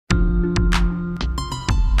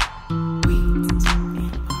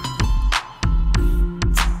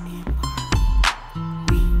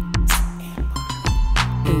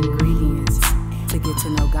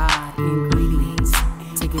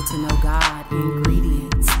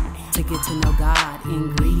Ingredients to get to know God.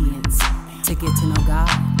 Ingredients to get to know God.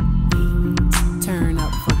 Turn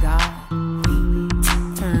up for God.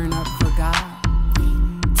 Turn up for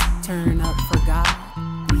God. Turn up for God.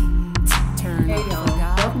 Turn up for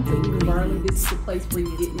God. Welcome to Even Barley. This is the place where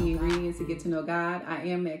you get the ingredients to get to know God. I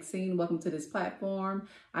am Maxine. Welcome to this platform.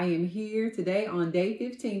 I am here today on day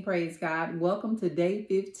 15. Praise God. Welcome to day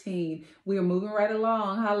 15. We are moving right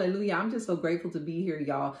along. Hallelujah. I'm just so grateful to be here,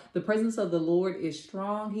 y'all. The presence of the Lord is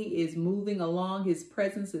strong. He is moving along. His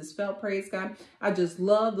presence is felt. Praise God. I just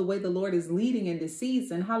love the way the Lord is leading in this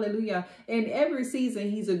season. Hallelujah. In every season,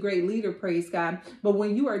 he's a great leader. Praise God. But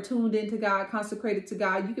when you are tuned into God, consecrated to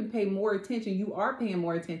God, you can pay more attention. You are paying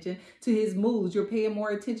more attention to his moves. You're paying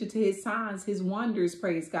more attention to his signs, his wonders.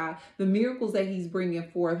 Praise God. The miracles that he's bringing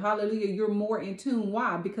forth. Hallelujah. You're more in tune.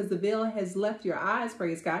 Why? Because the veil has left your eyes.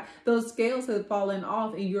 Praise God. Those scales have fallen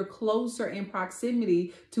off and you're closer in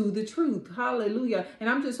proximity to the truth. Hallelujah. And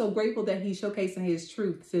I'm just so grateful that he's showcasing his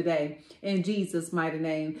truth today in Jesus' mighty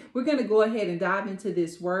name. We're going to go ahead and dive into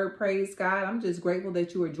this word. Praise God. I'm just grateful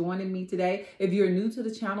that you are joining me today. If you're new to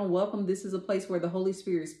the channel, welcome. This is a place where the Holy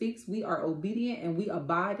Spirit speaks. We are obedient and we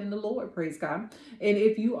abide in the Lord. Praise God. And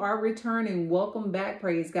if you are returning, welcome back.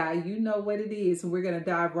 Praise God. You know what it is. And we're going to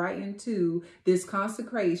dive right into this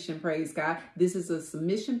consecration. Praise God. This is a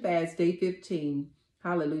submission fast, day 15.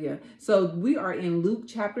 Hallelujah. So we are in Luke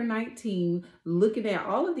chapter 19, looking at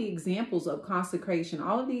all of the examples of consecration,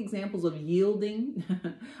 all of the examples of yielding,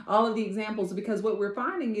 all of the examples, because what we're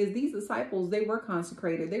finding is these disciples, they were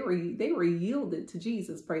consecrated. They were yielded to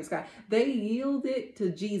Jesus. Praise God. They yielded to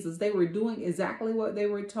Jesus. They were doing exactly what they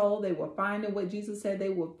were told. They were finding what Jesus said they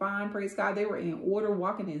would find. Praise God. They were in order,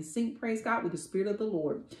 walking in sync. Praise God, with the Spirit of the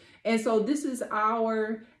Lord. And so this is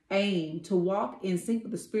our aim, to walk in sync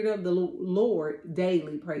with the Spirit of the Lord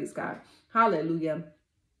daily. Praise God. Hallelujah.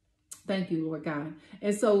 Thank you, Lord God.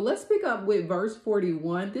 And so let's pick up with verse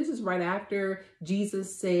 41. This is right after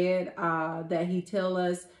Jesus said that he tell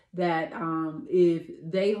us that if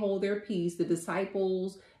they hold their peace, the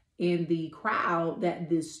disciples in the crowd, that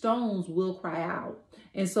the stones will cry out.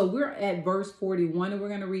 And so we're at verse 41 and we're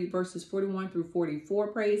going to read verses 41 through 44.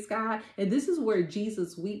 Praise God. And this is where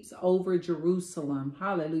Jesus weeps over Jerusalem.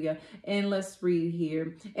 Hallelujah. And let's read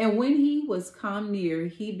here. And when he was come near,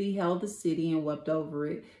 he beheld the city and wept over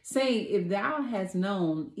it, saying, if thou hast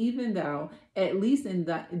known, even thou, at least in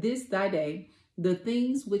this thy day, the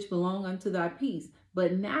things which belong unto thy peace,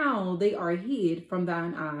 but now they are hid from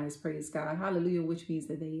thine eyes. Praise God. Hallelujah. Which means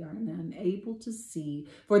that they are unable to see.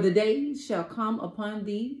 For the days shall come upon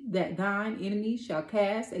thee that thine enemy shall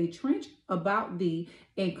cast a trench about thee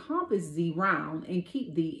and compass thee round and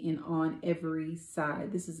keep thee in on every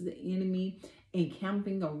side. This is the enemy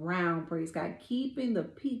encamping around, praise God, keeping the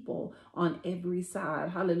people on every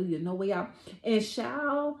side. Hallelujah. No way out. And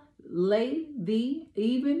shall lay thee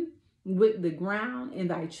even with the ground and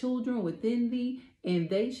thy children within thee, and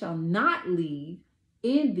they shall not leave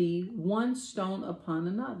in thee one stone upon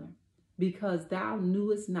another, because thou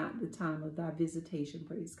knewest not the time of thy visitation.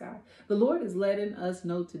 Praise God. The Lord is letting us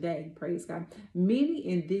know today, praise God, many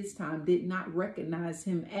in this time did not recognize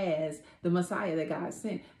him as the Messiah that God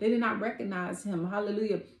sent. They did not recognize him,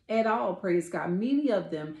 hallelujah, at all, praise God, many of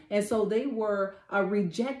them. And so they were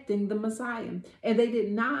rejecting the Messiah, and they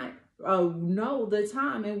did not know the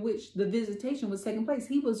time in which the visitation was taking place.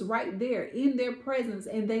 He was right there in their presence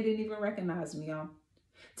and they didn't even recognize him, y'all.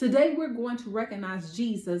 Today, we're going to recognize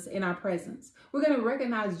Jesus in our presence. We're going to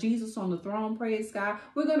recognize Jesus on the throne, praise God.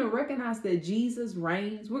 We're going to recognize that Jesus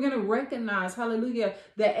reigns. We're going to recognize, hallelujah,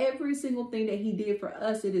 that every single thing that he did for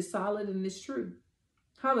us, it is solid and it's true.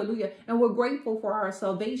 Hallelujah. And we're grateful for our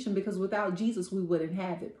salvation, because without Jesus, we wouldn't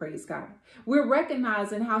have it, praise God. We're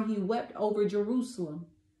recognizing how he wept over Jerusalem.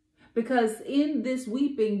 Because in this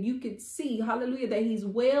weeping, you could see, hallelujah, that he's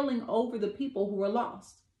wailing over the people who are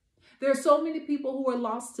lost. There are so many people who are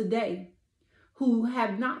lost today who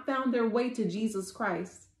have not found their way to Jesus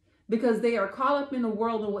Christ because they are caught up in the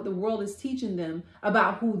world and what the world is teaching them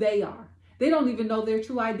about who they are. They don't even know their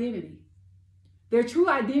true identity. Their true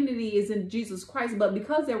identity is in Jesus Christ, but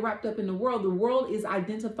because they're wrapped up in the world is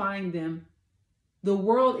identifying them. The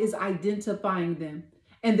world is identifying them.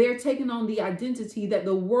 And they're taking on the identity that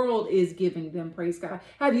the world is giving them, praise God.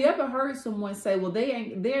 Have you ever heard someone say, well,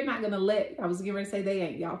 they're not going to let, I was getting ready to say they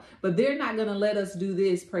ain't, y'all, but they're not going to let us do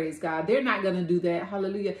this, praise God. They're not going to do that,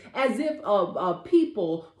 hallelujah. As if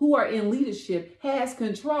people who are in leadership has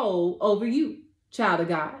control over you, child of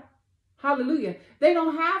God. Hallelujah. They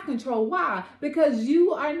don't have control. Why? Because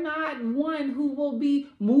you are not one who will be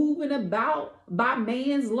moving about by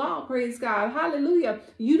man's law. Praise God. Hallelujah.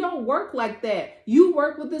 You don't work like that. You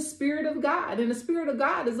work with the Spirit of God, and the Spirit of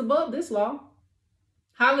God is above this law.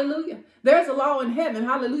 Hallelujah. There's a law in heaven.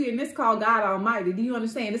 Hallelujah. And it's called God Almighty. Do you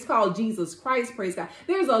understand? It's called Jesus Christ. Praise God.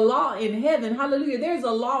 There's a law in heaven. Hallelujah. There's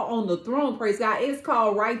a law on the throne. Praise God. It's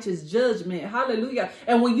called righteous judgment. Hallelujah.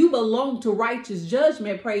 And when you belong to righteous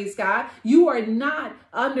judgment, praise God, you are not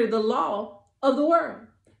under the law of the world.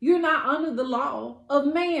 You're not under the law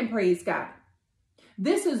of man. Praise God.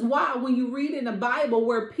 This is why when you read in the Bible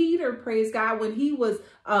where Peter, praise God, when he was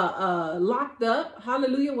locked up,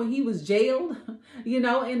 hallelujah, when he was jailed,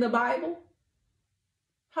 in the Bible,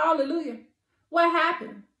 hallelujah, what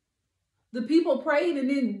happened? The people prayed, and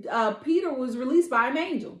then Peter was released by an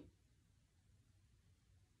angel.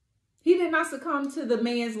 He did not succumb to the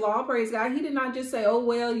man's law, praise God. He did not just say, oh,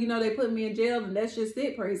 well, they put me in jail and that's just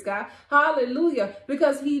it, praise God. Hallelujah,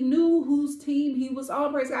 because he knew whose team he was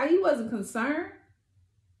on, praise God. He wasn't concerned.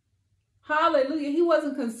 Hallelujah. He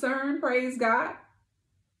wasn't concerned. Praise God.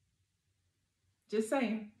 Just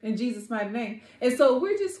saying, in Jesus' mighty name. And so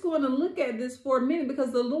we're just going to look at this for a minute,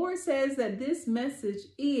 because the Lord says that this message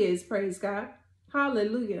is, praise God,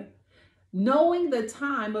 hallelujah, knowing the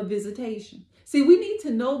time of visitation. See, we need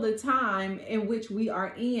to know the time in which we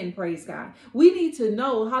are in, praise God. We need to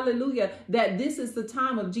know, hallelujah, that this is the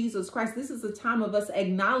time of Jesus Christ. This is the time of us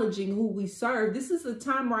acknowledging who we serve. This is the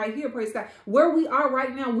time right here, praise God, where we are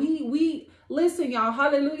right now. We listen, y'all,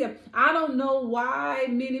 hallelujah. I don't know why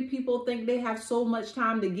many people think they have so much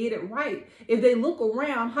time to get it right. If they look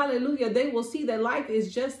around, hallelujah, they will see that life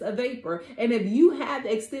is just a vapor. And if you have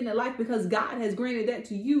extended life because God has granted that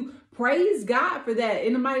to you, praise God for that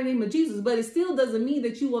in the mighty name of Jesus. But it still doesn't mean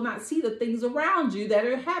that you will not see the things around you that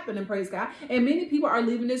are happening, praise God. And many people are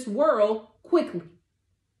leaving this world quickly.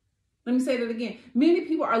 Let me say that again. Many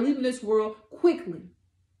people are leaving this world quickly.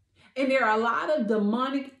 And there are a lot of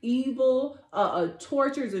demonic, evil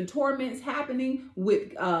tortures and torments happening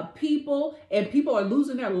with people, and people are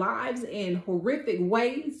losing their lives in horrific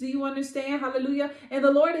ways. Do you understand? Hallelujah. And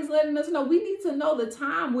the Lord is letting us know we need to know the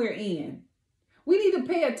time we're in. We need to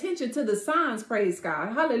pay attention to the signs, praise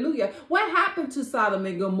God. Hallelujah. What happened to Sodom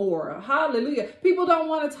and Gomorrah? Hallelujah. People don't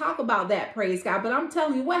want to talk about that, praise God. But I'm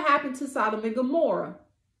telling you, what happened to Sodom and Gomorrah?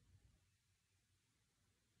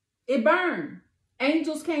 It burned.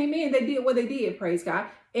 Angels came in, they did what they did, praise God,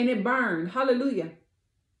 and it burned. Hallelujah.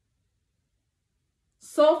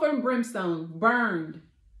 Sulfur and brimstone burned.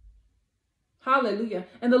 Hallelujah.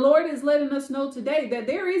 And the Lord is letting us know today that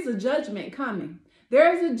there is a judgment coming.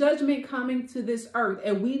 There is a judgment coming to this earth,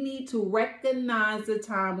 and we need to recognize the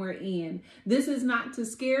time we're in. This is not to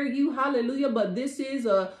scare you, hallelujah, but this is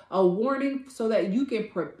a warning so that you can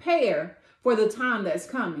prepare for the time that's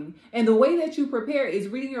coming. And the way that you prepare is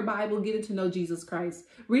reading your Bible, getting to know Jesus Christ.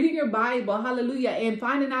 Reading your Bible, hallelujah, and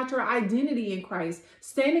finding out your identity in Christ.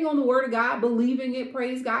 Standing on the word of God, believing it,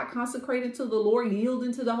 praise God, consecrating to the Lord,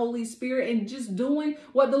 yielding to the Holy Spirit, and just doing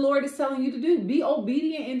what the Lord is telling you to do. Be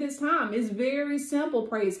obedient in this time. It's very simple,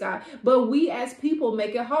 praise God. But we as people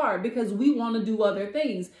make it hard because we want to do other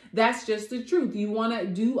things. That's just the truth. You want to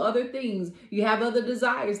do other things. You have other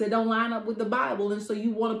desires that don't line up with the Bible. And so you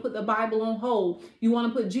want to put the Bible on hold. You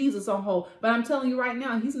want to put Jesus on hold. But I'm telling you right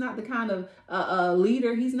now, he's not the kind of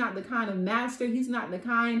leader. He's not the kind of master. He's not the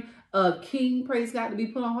kind of king, praise God, to be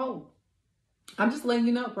put on hold. I'm just letting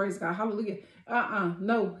you know, praise God, hallelujah.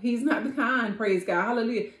 No, he's not the kind, praise God,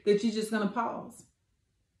 hallelujah, that you're just going to pause.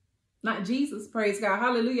 Not Jesus, praise God,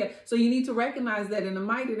 hallelujah. So you need to recognize that in the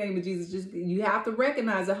mighty name of Jesus. You have to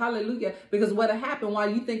recognize it, hallelujah, because what'll happen while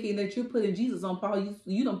you thinking that you're putting Jesus on pause,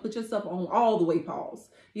 you don't put yourself on all the way pause.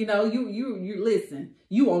 You listen,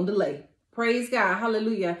 you on delay. Praise God.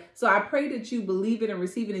 Hallelujah. So I pray that you believe it and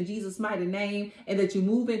receive it in Jesus' mighty name, and that you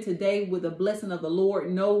move in today with the blessing of the Lord,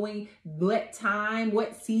 knowing what time,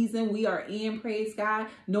 what season we are in. Praise God.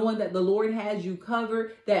 Knowing that the Lord has you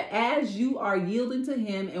covered, that as you are yielding to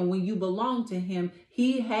him and when you belong to him,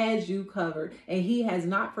 he has you covered, and he has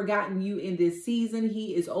not forgotten you in this season.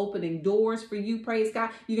 He is opening doors for you. Praise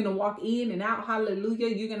God. You're going to walk in and out. Hallelujah.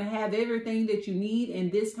 You're going to have everything that you need in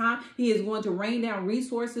this time. He is going to rain down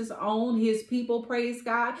resources on his people. Praise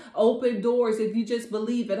God. Open doors. If you just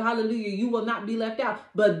believe it. Hallelujah. You will not be left out.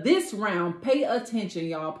 But this round, pay attention,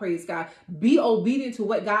 y'all. Praise God. Be obedient to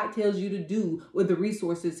what God tells you to do with the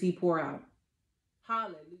resources he pour out.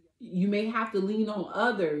 Hallelujah. You may have to lean on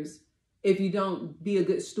others if you don't be a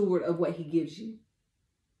good steward of what he gives you.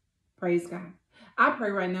 Praise God. I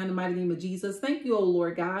pray right now in the mighty name of Jesus. Thank you, oh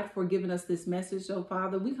Lord God, for giving us this message, oh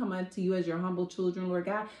Father. We come unto you as your humble children, Lord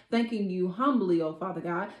God, thanking you humbly, oh Father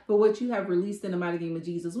God, for what you have released in the mighty name of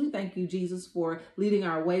Jesus. We thank you, Jesus, for leading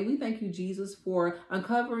our way. We thank you, Jesus, for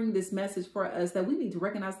uncovering this message for us, that we need to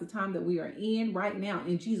recognize the time that we are in right now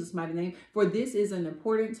in Jesus' mighty name. For this is an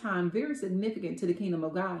important time, very significant to the kingdom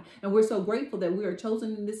of God. And we're so grateful that we are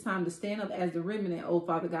chosen in this time to stand up as the remnant, oh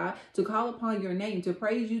Father God, to call upon your name, to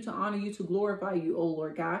praise you, to honor you, to glorify you, oh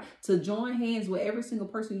Lord God, to join hands with every single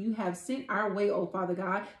person you have sent our way, oh Father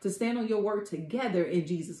God, to stand on your word together in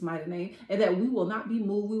Jesus' mighty name, and that we will not be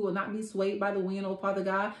moved, we will not be swayed by the wind, oh Father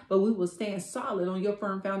God, but we will stand solid on your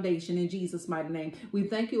firm foundation in Jesus' mighty name. We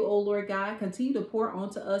thank you, oh Lord God. Continue to pour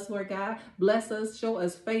onto us, Lord God. Bless us, show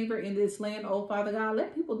us favor in this land, oh Father God.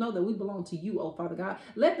 Let people know that we belong to you, oh Father God.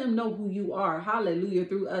 Let them know who you are, hallelujah,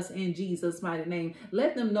 through us in Jesus' mighty name.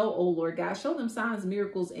 Let them know, oh Lord God. Show them signs,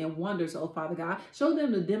 miracles, and wonders, oh Father God. Show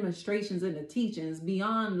them the demonstrations and the teachings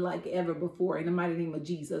beyond like ever before in the mighty name of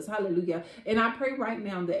Jesus, hallelujah. And I pray right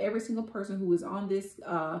now that every single person who is on this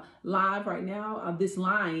live right now, this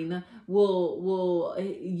line, will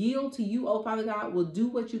yield to you, oh Father God, will do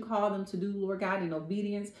what you call them to do, Lord God, in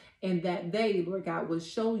obedience, and that they, Lord God, will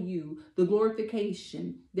show you the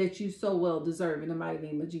glorification that you so well deserve in the mighty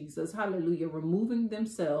name of Jesus, hallelujah. Removing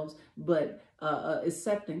themselves, but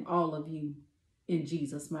accepting all of you in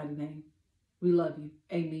Jesus' mighty name. We love you.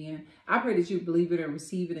 Amen. I pray that you believe it and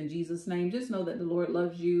receive it in Jesus' name. Just know that the Lord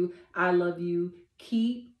loves you. I love you.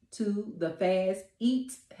 Keep to the fast,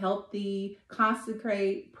 eat healthy,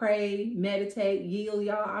 consecrate, pray, meditate, yield,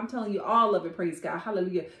 y'all. I'm telling you all of it, praise God.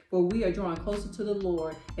 Hallelujah. For we are drawing closer to the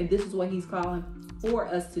Lord, and this is what he's calling for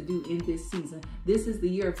us to do in this season. This is the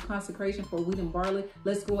year of consecration for wheat and barley.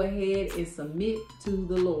 Let's go ahead and submit to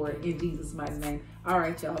the Lord in Jesus' mighty name. All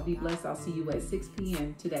right, y'all. Be blessed. I'll see you at 6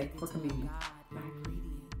 p.m. today for communion. Bye.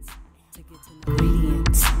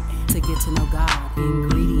 Ingredients to get to know God.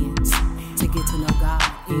 Ingredients to get to know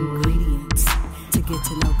God. Ingredients to get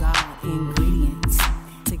to know God. Ingredients.